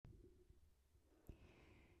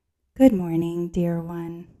Good morning, dear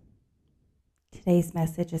one. Today's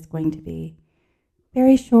message is going to be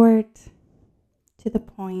very short, to the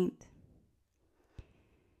point.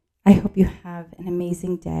 I hope you have an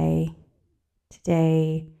amazing day.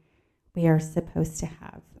 Today, we are supposed to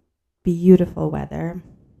have beautiful weather.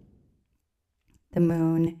 The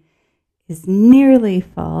moon is nearly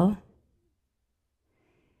full.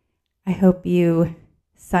 I hope you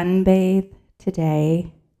sunbathe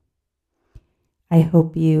today. I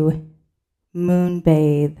hope you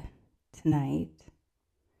moonbathe tonight.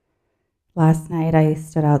 Last night I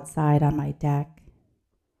stood outside on my deck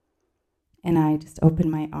and I just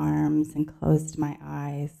opened my arms and closed my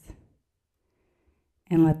eyes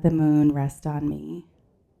and let the moon rest on me.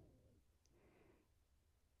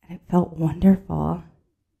 And it felt wonderful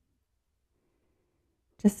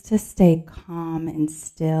just to stay calm and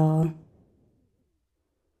still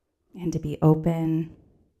and to be open.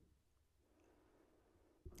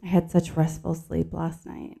 I had such restful sleep last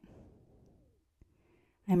night.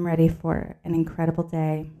 I'm ready for an incredible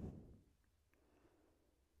day.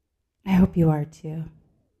 I hope you are too.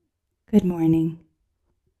 Good morning.